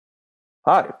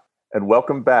Hi, and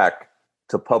welcome back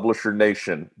to Publisher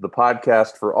Nation, the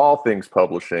podcast for all things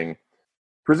publishing,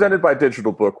 presented by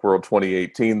Digital Book World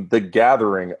 2018, the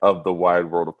gathering of the wide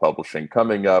world of publishing,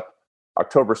 coming up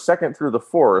October 2nd through the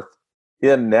 4th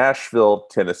in Nashville,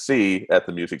 Tennessee at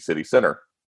the Music City Center.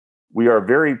 We are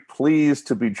very pleased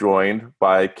to be joined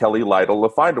by Kelly Lytle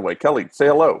of Findaway. Kelly, say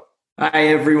hello. Hi,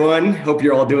 everyone. Hope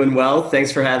you're all doing well.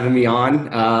 Thanks for having me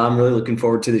on. I'm really looking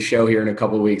forward to the show here in a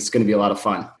couple of weeks. It's going to be a lot of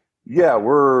fun. Yeah,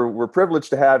 we're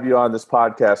privileged to have you on this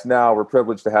podcast now. We're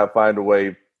privileged to have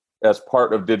Findaway as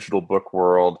part of Digital Book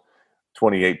World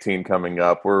 2018 coming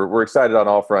up. We're excited on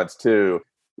all fronts too.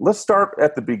 Let's start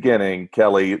at the beginning,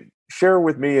 Kelly. Share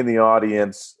with me and the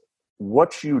audience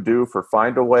what you do for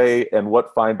Findaway and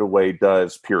what Findaway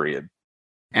does, period.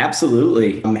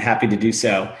 Absolutely. I'm happy to do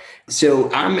so.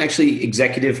 So I'm actually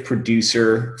executive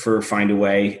producer for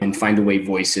Findaway and Findaway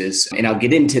Voices. And I'll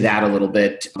get into that a little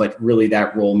bit, but really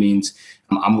that role means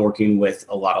I'm working with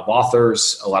a lot of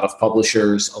authors, a lot of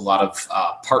publishers, a lot of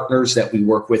partners that we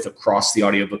work with across the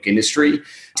audiobook industry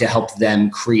to help them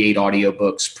create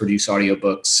audiobooks, produce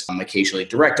audiobooks, occasionally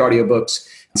direct audiobooks,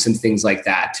 and some things like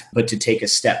that. But to take a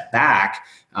step back,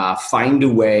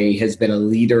 Findaway has been a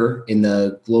leader in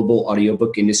the global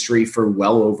audiobook industry for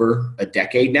well over a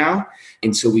decade now.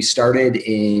 And so we started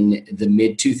in the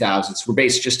mid-2000s. We're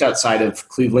based just outside of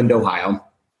Cleveland, Ohio.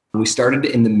 We started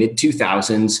in the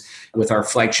mid-2000s with our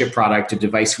flagship product, a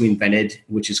device we invented,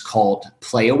 which is called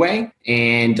Playaway.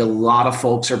 And a lot of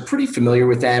folks are pretty familiar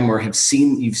with them or you've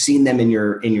seen them in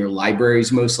your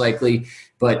libraries most likely.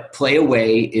 But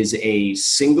Playaway is a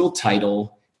single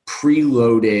title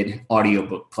preloaded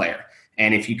audiobook player.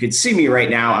 And if you could see me right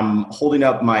now, I'm holding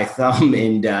up my thumb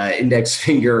and index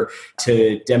finger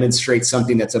to demonstrate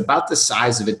something that's about the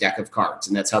size of a deck of cards.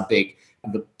 And that's how big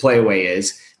the Playaway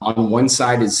is. On one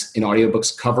side is an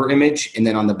audiobook's cover image. And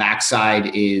then on the back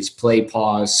side is play,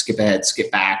 pause, skip ahead, skip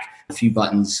back, a few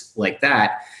buttons like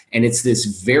that. And it's this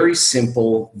very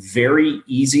simple, very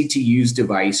easy to use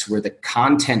device where the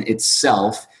content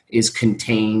itself is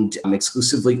contained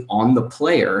exclusively on the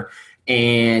player.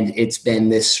 And it's been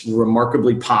this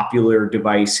remarkably popular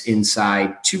device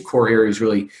inside two core areas,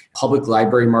 really public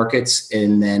library markets,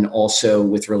 and then also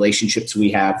with relationships we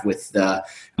have with the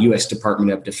U.S.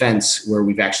 Department of Defense, where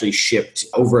we've actually shipped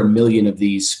over 1 million of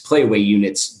these Playaway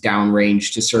units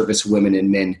downrange to service women and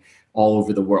men all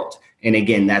over the world. And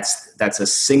again, that's a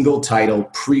single title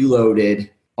preloaded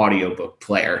audiobook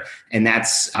player. And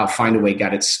that's how Findaway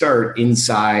got its start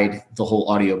inside the whole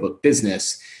audiobook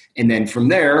business. And then from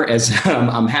there, as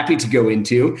I'm happy to go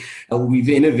into, we've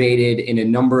innovated in a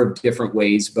number of different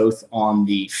ways, both on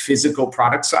the physical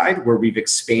product side, where we've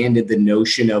expanded the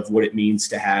notion of what it means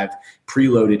to have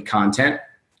preloaded content.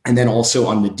 And then also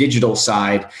on the digital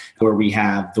side, where we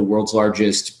have the world's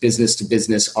largest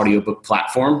business-to-business audiobook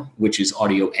platform, which is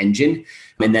Audio Engine.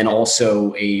 And then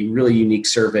also a really unique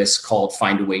service called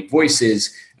Findaway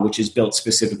Voices, which is built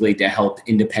specifically to help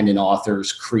independent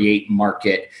authors create,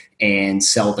 market, and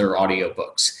sell their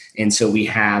audiobooks. And so we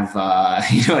have,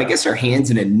 I guess our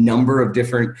hands in a number of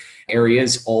different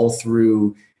areas all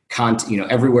through content,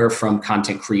 everywhere from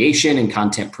content creation and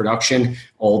content production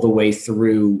all the way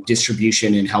through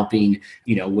distribution and helping,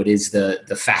 what is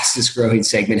the fastest growing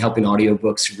segment, helping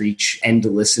audiobooks reach end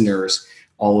listeners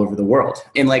all over the world.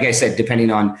 And like I said,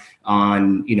 depending on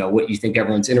what you think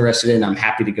everyone's interested in, I'm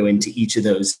happy to go into each of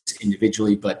those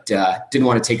individually, but didn't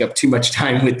want to take up too much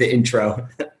time with the intro.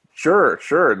 Sure.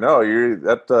 No,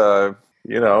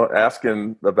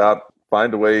 asking about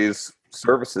Findaway's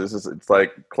services it's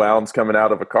like clowns coming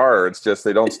out of a car. It's just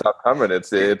they don't stop coming. It's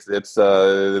this,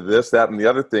 that, and the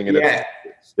other thing, and yeah.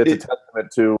 It's a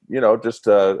testament to just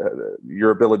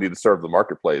your ability to serve the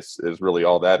marketplace is really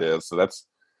all that is. So that's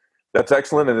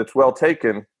excellent, and it's well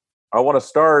taken. I want to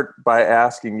start by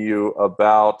asking you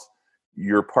about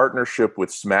your partnership with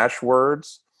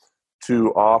Smashwords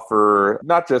to offer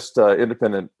not just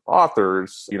independent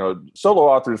authors, solo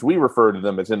authors. We refer to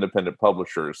them as independent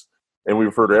publishers. And we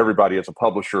refer to everybody as a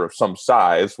publisher of some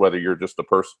size, whether you're just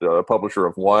a publisher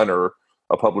of one or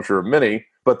a publisher of many.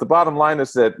 But the bottom line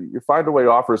is that Findaway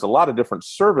offers a lot of different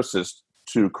services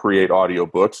to create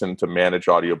audiobooks and to manage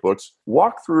audiobooks.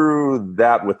 Walk through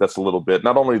that with us a little bit,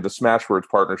 not only the Smashwords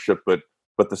partnership, but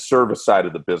the service side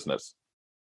of the business.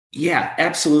 Yeah,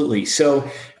 absolutely. So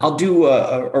I'll do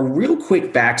a real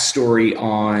quick backstory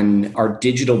on our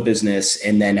digital business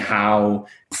and then how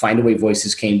Findaway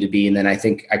Voices came to be. And then I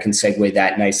think I can segue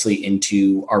that nicely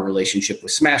into our relationship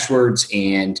with Smashwords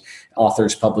and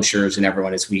authors, publishers, and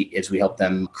everyone as we help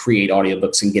them create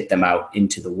audiobooks and get them out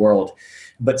into the world.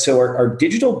 But so our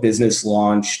digital business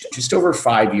launched just over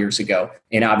 5 years ago.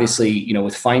 And obviously,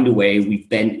 with Findaway, we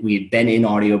had been in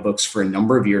audiobooks for a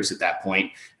number of years at that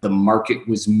point. The market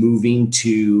was moving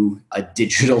to a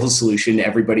digital solution.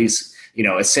 Everybody's,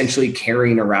 essentially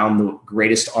carrying around the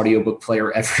greatest audiobook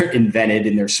player ever invented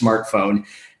in their smartphone.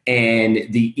 And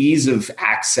the ease of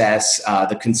access,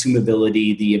 the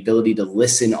consumability, the ability to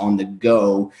listen on the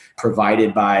go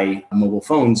provided by mobile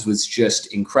phones was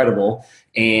just incredible.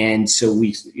 And so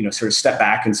we, sort of stepped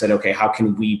back and said, okay, how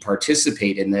can we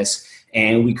participate in this?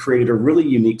 And we created a really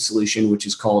unique solution, which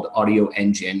is called Audio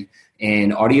Engine.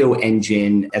 And Audio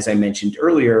Engine, as I mentioned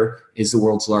earlier, is the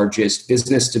world's largest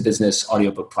business-to-business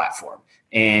audiobook platform.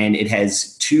 And it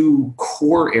has two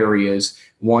core areas.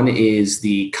 One is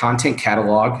the content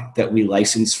catalog that we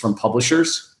license from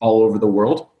publishers all over the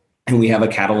world. And we have a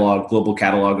global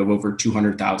catalog of over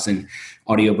 200,000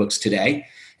 audiobooks today.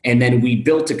 And then we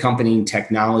built accompanying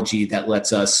technology that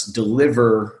lets us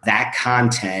deliver that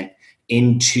content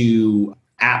into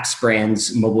apps,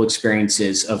 brands, mobile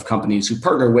experiences of companies who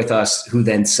partner with us, who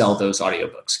then sell those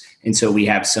audiobooks. And so we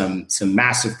have some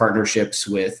massive partnerships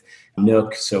with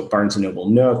Nook, so Barnes & Noble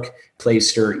Nook,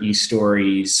 Playster,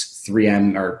 eStories,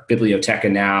 3M or Biblioteca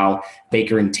Now,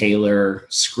 Baker & Taylor,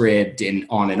 Scribd, and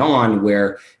on,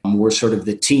 where we're sort of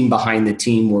the team behind the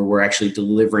team where we're actually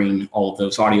delivering all of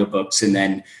those audiobooks. And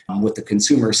then what the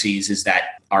consumer sees is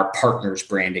that our partner's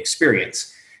brand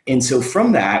experience. And so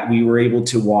from that, we were able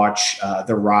to watch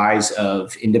the rise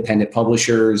of independent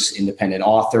publishers, independent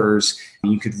authors.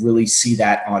 You could really see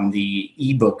that on the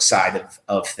ebook side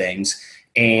of things.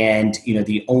 And,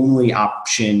 the only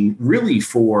option really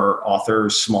for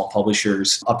authors, small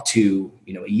publishers up to,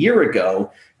 a year ago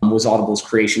was Audible's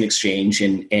Creation Exchange.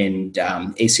 And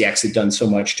ACX had done so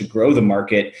much to grow the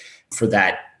market for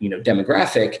that,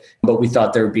 demographic. But we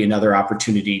thought there would be another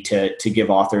opportunity to give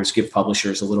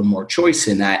publishers a little more choice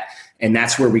in that. And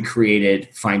that's where we created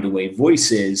Findaway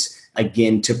Voices,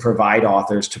 again, to provide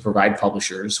authors, to provide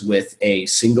publishers with a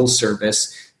single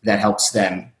service that helps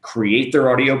them create their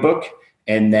audiobook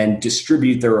and then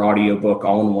distribute their audiobook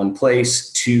all in one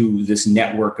place to this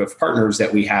network of partners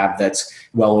that we have that's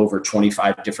well over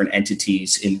 25 different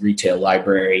entities in retail,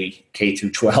 library, K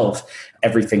through 12,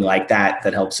 everything like that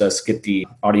helps us get the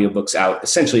audiobooks out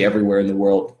essentially everywhere in the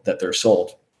world that they're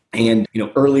sold. And,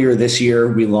 earlier this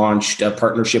year, we launched a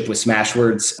partnership with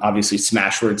Smashwords. Obviously,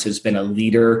 Smashwords has been a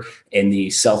leader in the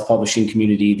self-publishing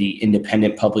community, the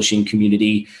independent publishing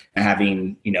community,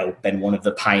 having, been one of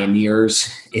the pioneers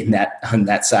on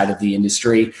that side of the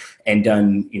industry and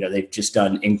done, they've just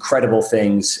done incredible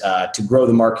things to grow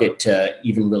the market, to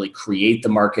even really create the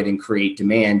market and create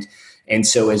demand. And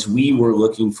so as we were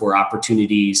looking for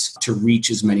opportunities to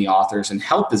reach as many authors and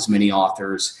help as many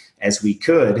authors as we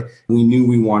could, we knew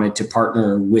we wanted to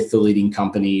partner with the leading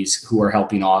companies who are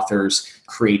helping authors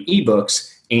create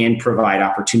ebooks and provide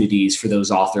opportunities for those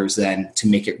authors then to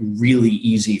make it really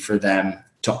easy for them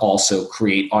to also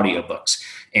create audiobooks.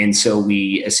 And so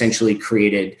we essentially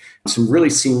created some really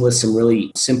seamless, some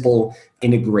really simple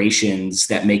integrations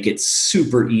that make it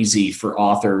super easy for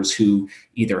authors who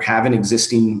either have an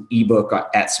existing ebook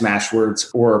at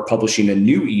Smashwords or are publishing a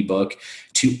new ebook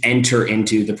to enter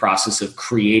into the process of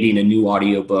creating a new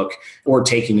audiobook or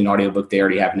taking an audiobook they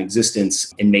already have in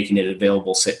existence and making it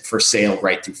available for sale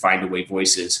right through Findaway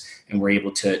Voices. And we're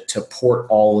able to port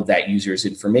all of that user's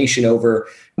information over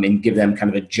and give them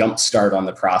kind of a jump start on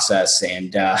the process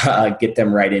and get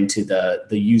them right into the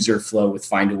user flow with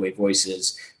Findaway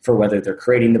Voices for whether they're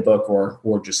creating the book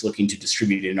or just looking to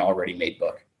distribute an already made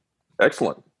book.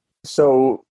 Excellent.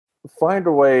 So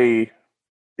Findaway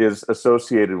is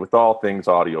associated with all things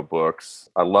audiobooks.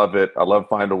 I love it. I love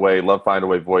Findaway, love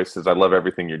Findaway Voices. I love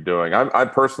everything you're doing. I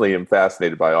personally am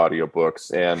fascinated by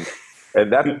audiobooks, and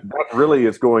that really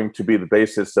is going to be the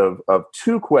basis of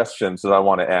two questions that I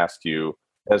want to ask you.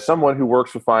 As someone who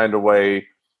works with Findaway,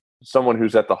 someone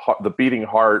who's at the beating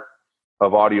heart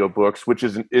of audiobooks, which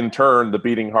is in turn the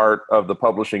beating heart of the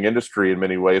publishing industry in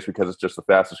many ways because it's just the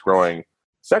fastest growing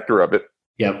sector of it.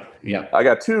 Yep. I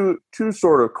got two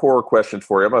sort of core questions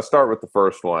for you. I'm going to start with the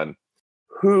first one.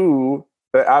 Who,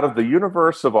 out of the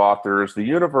universe of authors, the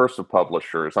universe of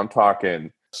publishers, I'm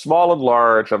talking small and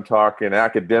large, I'm talking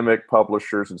academic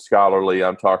publishers and scholarly,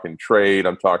 I'm talking trade,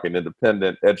 I'm talking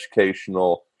independent,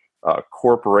 educational,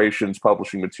 corporations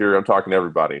publishing material, I'm talking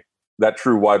everybody. That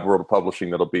true wide world of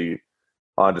publishing that'll be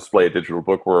on display at Digital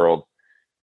Book World.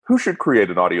 Who should create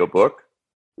an audiobook?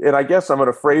 And I guess I'm going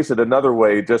to phrase it another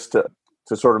way just to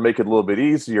sort of make it a little bit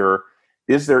easier.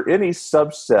 Is there any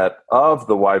subset of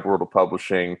the wide world of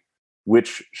publishing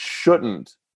which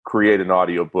shouldn't create an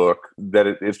audiobook, that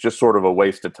it is just sort of a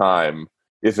waste of time?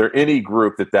 Is there any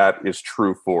group that is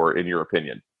true for, in your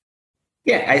opinion?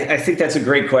 Yeah, I think that's a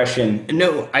great question.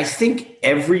 No, I think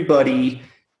everybody,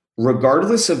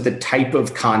 regardless of the type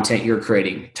of content you're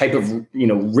creating, type of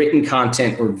written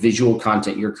content or visual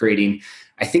content you're creating,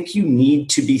 I think you need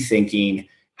to be thinking,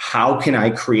 how can I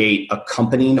create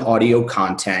accompanying audio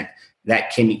content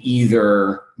that can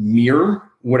either mirror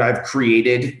what I've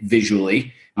created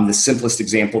visually? The simplest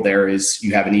example there is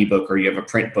you have an ebook or you have a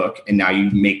print book, and now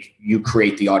you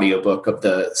create the audiobook of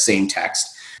the same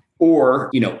text.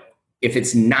 Or, if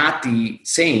it's not the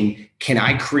same, can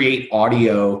I create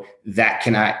audio that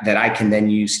I can then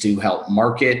use to help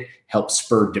market, help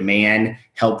spur demand,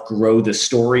 help grow the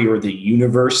story or the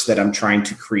universe that I'm trying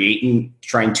to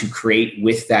create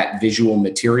with that visual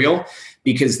material?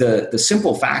 Because the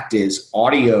simple fact is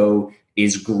audio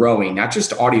is growing, not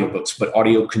just audiobooks, but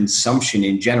audio consumption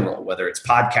in general, whether it's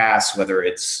podcasts, whether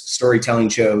it's storytelling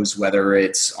shows, whether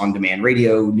it's on-demand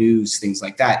radio, news, things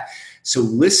like that. So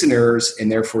listeners,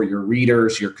 and therefore your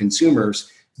readers, your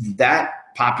consumers, that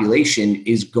population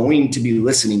is going to be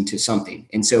listening to something.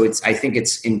 And so I think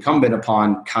it's incumbent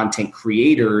upon content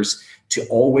creators to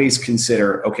always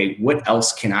consider, okay, what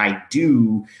else can I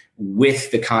do with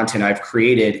the content I've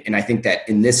created? And I think that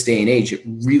in this day and age, it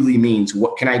really means,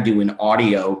 what can I do in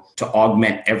audio to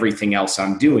augment everything else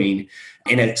I'm doing?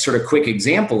 And a sort of quick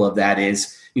example of that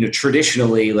is,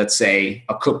 traditionally, let's say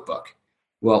a cookbook.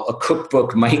 Well, a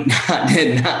cookbook might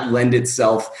not lend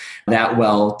itself that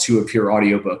well to a pure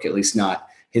audiobook, at least not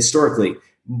historically.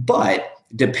 But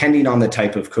depending on the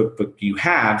type of cookbook you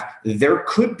have, there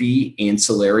could be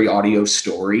ancillary audio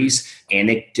stories,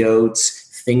 anecdotes,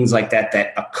 things like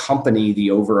that accompany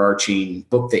the overarching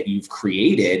book that you've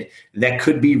created that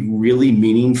could be really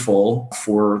meaningful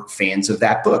for fans of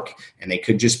that book. And they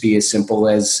could just be as simple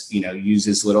as, use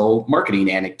as little marketing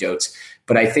anecdotes.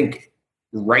 But I think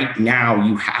right now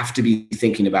you have to be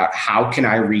thinking about, how can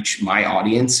I reach my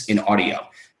audience in audio?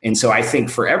 And so I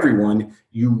think for everyone,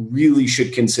 you really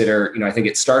should consider, I think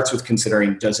it starts with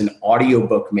considering, does an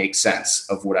audiobook make sense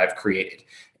of what I've created?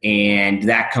 And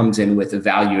that comes in with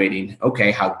evaluating,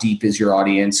 okay, how deep is your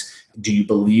audience? Do you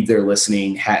believe they're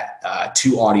listening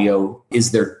to audio?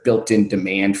 Is there built-in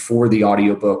demand for the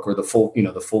audiobook or the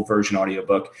full version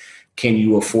audiobook? Can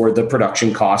you afford the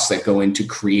production costs that go into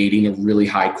creating a really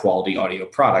high quality audio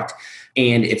product?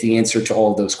 And if the answer to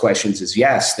all of those questions is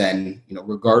yes, then,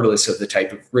 regardless of the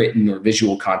type of written or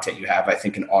visual content you have, I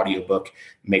think an audiobook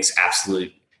makes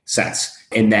absolute sense.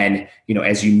 And then,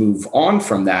 as you move on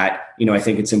from that, I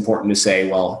think it's important to say,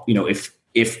 well,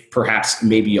 if perhaps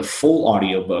maybe a full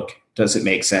audiobook doesn't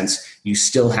make sense, you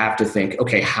still have to think,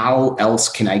 okay, how else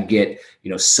can I get,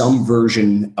 some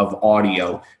version of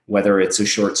audio, whether it's a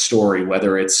short story,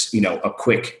 whether it's, a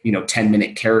quick,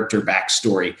 10-minute character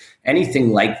backstory,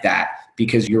 anything like that,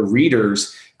 because your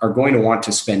readers are going to want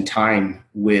to spend time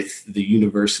with the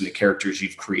universe and the characters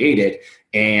you've created.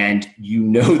 And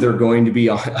they're going to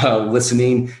be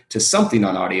listening to something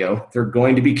on audio. They're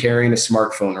going to be carrying a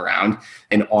smartphone around,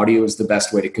 and audio is the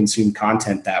best way to consume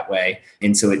content that way.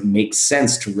 And so it makes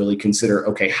sense to really consider,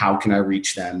 okay, how can I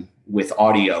reach them with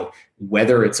audio,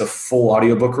 whether it's a full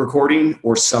audiobook recording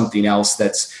or something else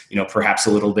that's, perhaps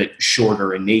a little bit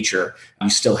shorter in nature. You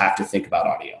still have to think about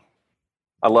audio.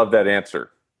 I love that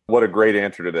answer. What a great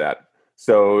answer to that.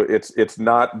 So it's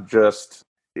not just,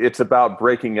 it's about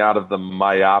breaking out of the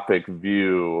myopic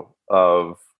view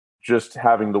of just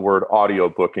having the word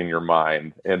audiobook in your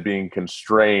mind and being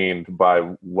constrained by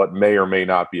what may or may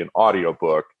not be an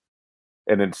audiobook,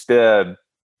 and instead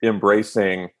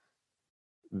embracing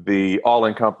the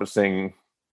all-encompassing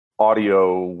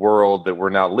audio world that we're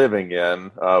now living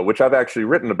in, which I've actually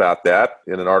written about that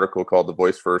in an article called The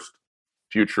Voice First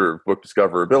Future of Book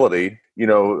Discoverability.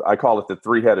 I call it the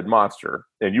three-headed monster.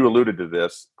 And you alluded to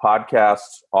this: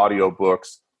 podcasts,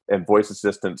 audiobooks, and voice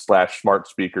assistant / smart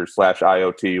speaker /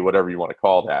 IoT, whatever you want to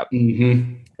call that.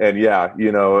 Mm-hmm. And yeah,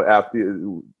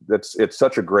 it's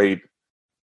such a great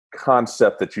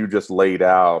concept that you just laid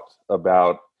out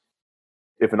about,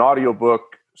 if an audiobook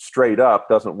straight up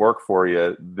doesn't work for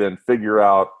you, then figure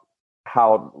out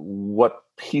what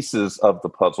pieces of the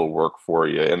puzzle work for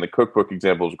you. And the cookbook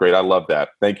example is great. I love that.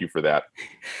 Thank you for that.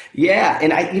 Yeah.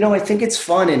 And I think it's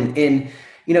fun. And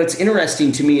it's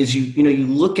interesting to me as you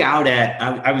look out at,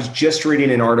 I was just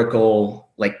reading an article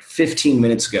like 15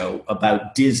 minutes ago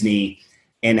about Disney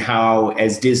and how,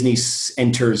 as Disney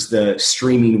enters the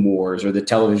streaming wars, or the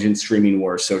television streaming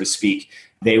wars, so to speak,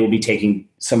 they will be taking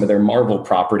some of their Marvel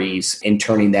properties and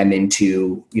turning them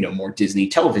into, more Disney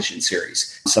television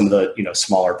series, some of the,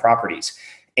 smaller properties.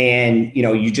 And,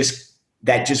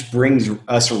 that just brings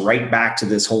us right back to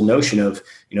this whole notion of,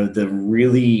 the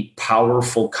really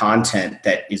powerful content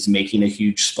that is making a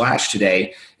huge splash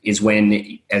today is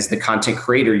when, as the content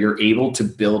creator, you're able to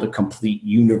build a complete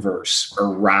universe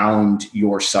around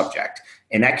your subject.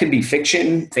 And that can be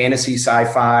fiction, fantasy,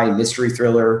 sci-fi, mystery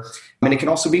thriller. And it can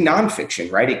also be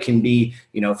nonfiction, right? It can be,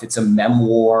 if it's a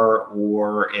memoir,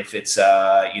 or if it's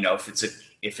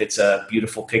if it's a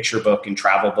beautiful picture book and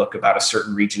travel book about a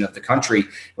certain region of the country,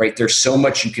 right? There's so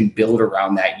much you can build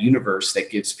around that universe that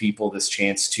gives people this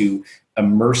chance to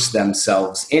immerse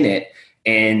themselves in it.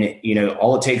 And,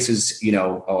 all it takes is,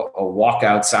 a walk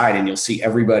outside and you'll see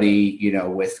everybody,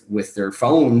 with their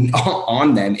phone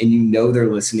on them, and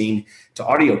they're listening to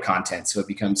audio content. So it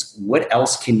becomes, what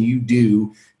else can you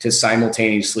do to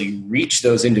simultaneously reach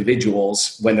those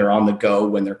individuals when they're on the go,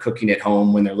 when they're cooking at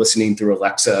home, when they're listening through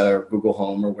Alexa or Google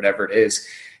Home or whatever it is,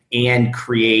 and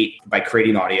by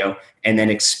creating audio and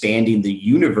then expanding the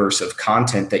universe of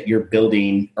content that you're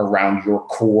building around your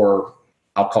core,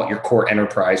 I'll call it your core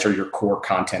enterprise or your core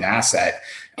content asset.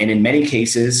 And in many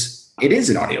cases, it is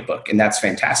an audiobook, and that's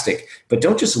fantastic. But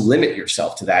don't just limit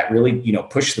yourself to that. Really,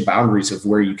 push the boundaries of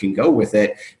where you can go with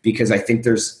it, because I think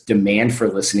there's demand for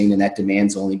listening, and that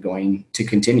demand's only going to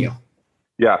continue.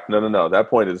 Yeah, no. That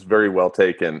point is very well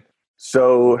taken.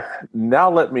 So now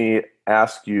let me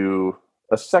ask you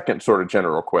a second sort of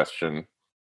general question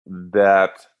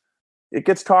that it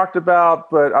gets talked about,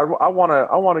 but I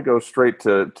want to go straight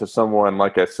to someone,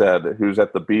 like I said, who's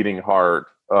at the beating heart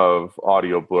of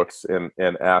audiobooks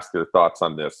and ask their thoughts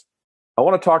on this. I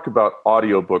want to talk about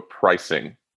audiobook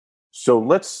pricing. So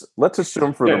let's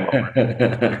assume for the moment.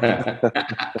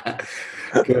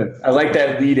 Good. I like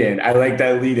that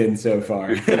lead in so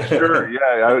far. Sure.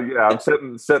 Yeah.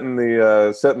 I'm setting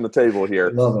the table here.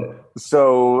 Love it.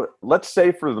 So let's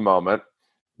say for the moment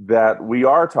that we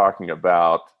are talking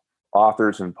about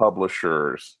authors and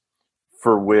publishers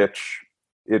for which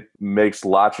it makes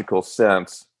logical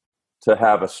sense to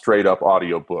have a straight up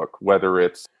audiobook, whether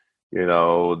it's,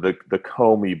 the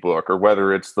Comey book, or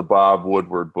whether it's the Bob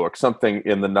Woodward book, something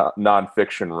in the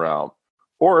nonfiction realm,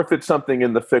 or if it's something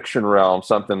in the fiction realm,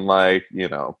 something like,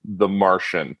 The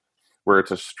Martian, where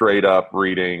it's a straight up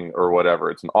reading or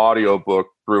whatever. It's an audiobook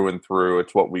through and through.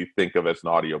 It's what we think of as an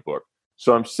audiobook.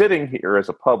 So I'm sitting here as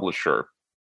a publisher,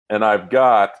 and I've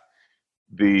got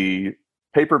the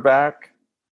paperback,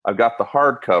 I've got the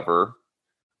hardcover,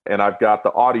 and I've got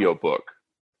the audiobook.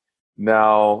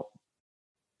 Now,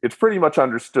 it's pretty much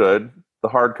understood the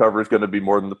hardcover is going to be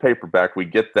more than the paperback. We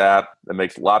get that. That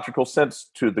makes logical sense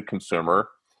to the consumer.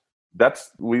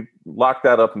 We locked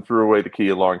that up and threw away the key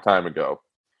a long time ago.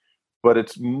 But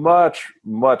it's much,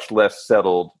 much less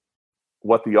settled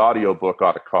what the audiobook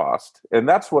ought to cost. And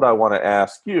that's what I want to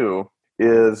ask you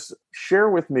is share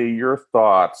with me your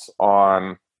thoughts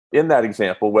on, in that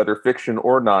example, whether fiction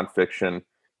or nonfiction,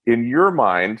 in your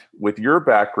mind, with your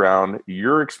background,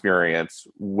 your experience,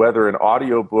 whether an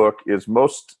audiobook is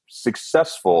most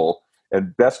successful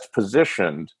and best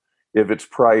positioned if it's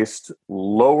priced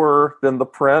lower than the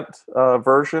print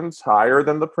versions, higher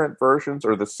than the print versions,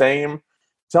 or the same.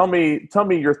 Tell me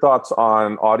your thoughts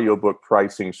on audiobook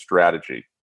pricing strategy.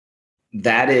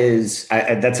 That's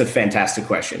a fantastic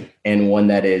question, and one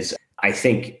that is, I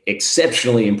think,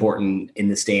 exceptionally important in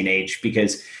this day and age,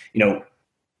 because,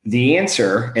 the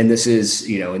answer, and this is,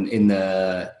 in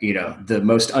the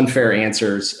most unfair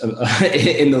answers,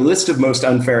 in the list of most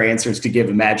unfair answers to give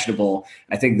imaginable,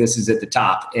 I think this is at the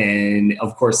top. And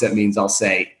of course, that means I'll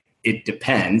say it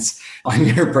depends on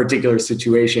your particular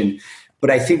situation. But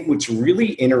I think what's really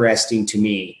interesting to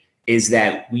me is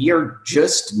that we are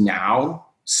just now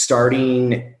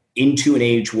starting into an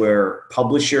age where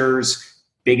publishers,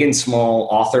 big and small,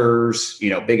 authors,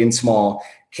 big and small,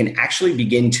 can actually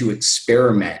begin to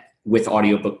experiment with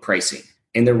audiobook pricing.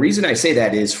 And the reason I say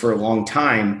that is, for a long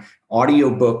time,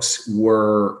 audiobooks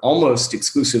were almost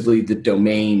exclusively the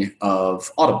domain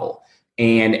of Audible.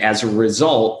 And as a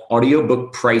result,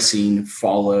 audiobook pricing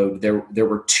followed. There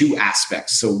were two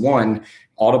aspects. So one,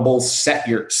 Audible set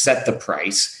the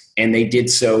price, and they did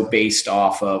so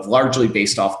largely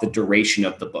based off the duration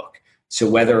of the book. So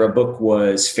whether a book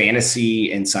was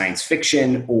fantasy and science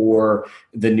fiction, or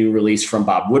the new release from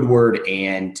Bob Woodward,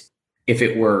 and if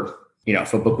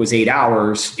a book was 8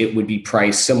 hours, it would be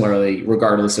priced similarly,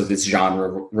 regardless of its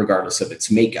genre, regardless of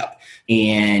its makeup.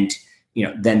 And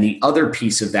then the other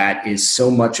piece of that is,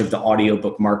 so much of the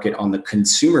audiobook market on the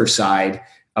consumer side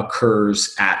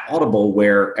occurs at Audible,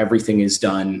 where everything is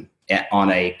done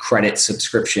on a credit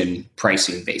subscription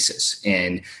pricing basis.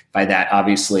 And by that,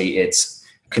 obviously, it's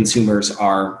consumers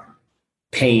are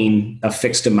paying a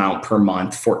fixed amount per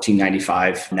month,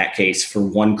 $14.95 in that case, for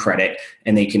one credit,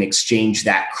 and they can exchange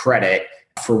that credit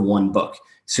for one book.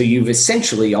 So you've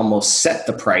essentially almost set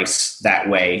the price that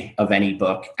way of any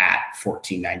book at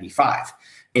 $14.95.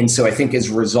 And so I think as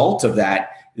a result of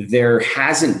that, there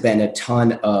hasn't been a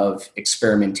ton of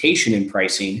experimentation in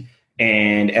pricing.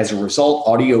 And as a result,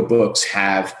 audiobooks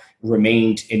have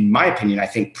remained, in my opinion, I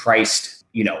think priced,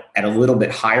 at a little bit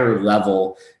higher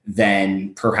level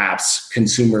than perhaps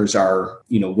consumers are,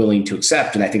 willing to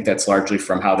accept. And I think that's largely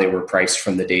from how they were priced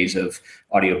from the days of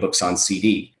audiobooks on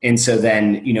CD. And so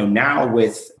then, now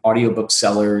with audiobook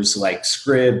sellers like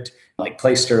Scribd, like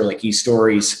Playster, like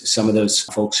eStories, some of those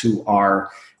folks who are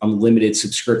unlimited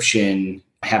subscription,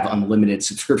 have unlimited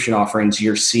subscription offerings,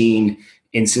 you're seeing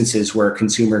instances where a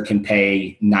consumer can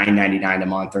pay $9.99 a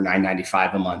month or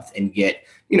 $9.95 a month and get,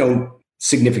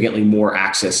 significantly more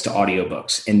access to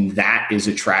audiobooks. And that is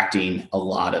attracting a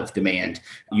lot of demand.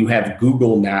 You have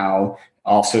Google now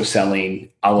also selling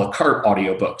a la carte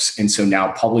audiobooks. And so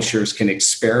now publishers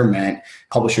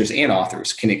and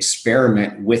authors can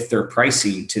experiment with their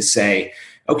pricing to say,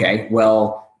 okay,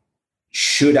 well,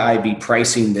 should I be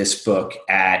pricing this book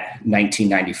at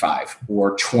 $19.95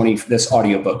 or this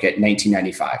audiobook at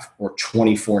 $19.95 or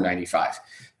 $24.95?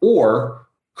 Or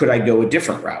could I go a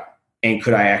different route? And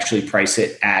could I actually price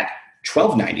it at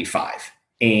 $12.95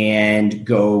 and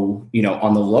go,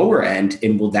 on the lower end?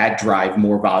 And will that drive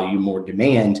more volume, more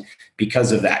demand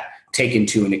because of that? Taken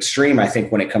to an extreme, I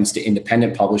think when it comes to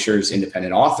independent publishers,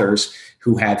 independent authors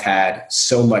who have had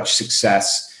so much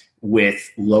success with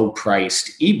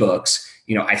low-priced ebooks,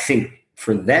 I think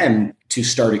for them to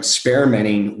start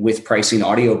experimenting with pricing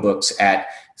audiobooks at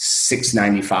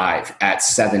 $6.95, at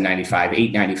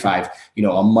 $7.95, $8.95,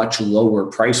 a much lower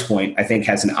price point, I think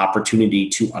has an opportunity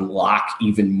to unlock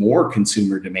even more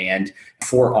consumer demand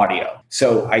for audio.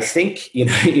 So I think,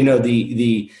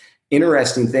 the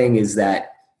interesting thing is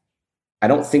that I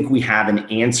don't think we have an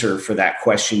answer for that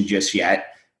question just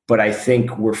yet, but I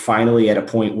think we're finally at a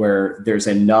point where there's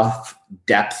enough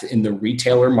depth in the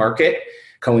retailer market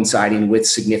coinciding with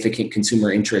significant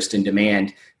consumer interest and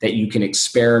demand that you can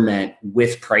experiment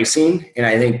with pricing. And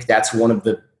I think that's one of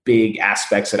the big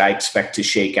aspects that I expect to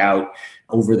shake out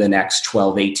over the next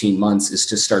 12, 18 months is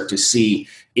to start to see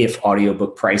if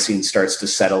audiobook pricing starts to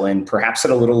settle in, perhaps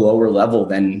at a little lower level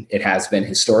than it has been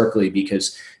historically,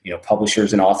 because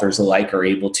publishers and authors alike are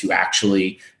able to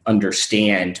actually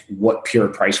understand what pure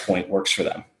price point works for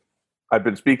them. I've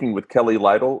been speaking with Kelly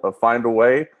Lytle of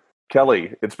Findaway.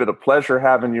 Kelly, it's been a pleasure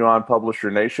having you on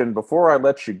Publisher Nation. Before I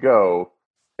let you go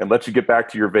and let you get back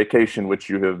to your vacation, which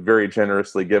you have very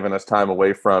generously given us time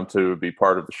away from to be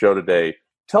part of the show today,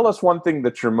 tell us one thing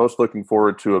that you're most looking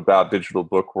forward to about Digital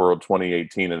Book World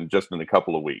 2018 and just in a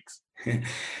couple of weeks.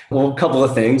 Well, a couple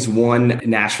of things. One,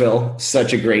 Nashville,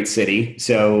 such a great city.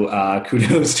 So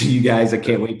kudos to you guys. I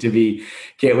can't wait to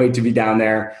be down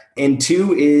there. And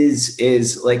two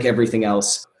is like everything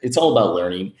else, it's all about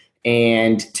learning.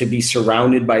 And to be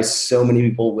surrounded by so many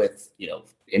people with,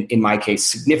 in my case,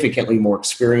 significantly more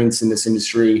experience in this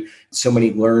industry, so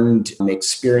many learned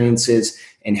experiences,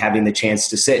 and having the chance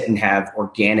to sit and have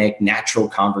organic, natural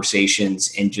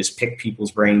conversations and just pick people's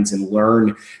brains and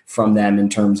learn from them in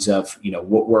terms of,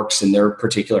 what works in their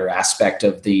particular aspect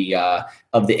of the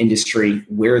industry,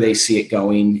 where they see it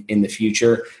going in the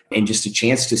future, and just a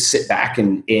chance to sit back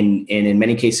and in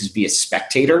many cases be a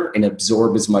spectator and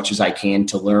absorb as much as I can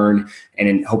to learn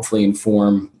and hopefully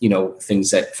inform, things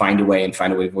that Findaway and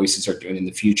Findaway Voices are doing in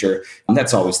the future. And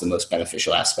that's always the most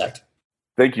beneficial aspect.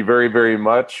 Thank you very, very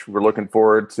much. We're looking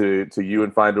forward to you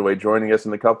and Findaway joining us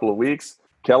in a couple of weeks.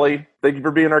 Kelly, thank you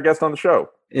for being our guest on the show.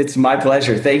 It's my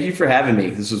pleasure. Thank you for having me.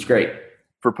 This was great.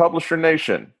 For Publisher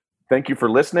Nation, thank you for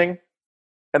listening.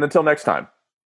 And until next time.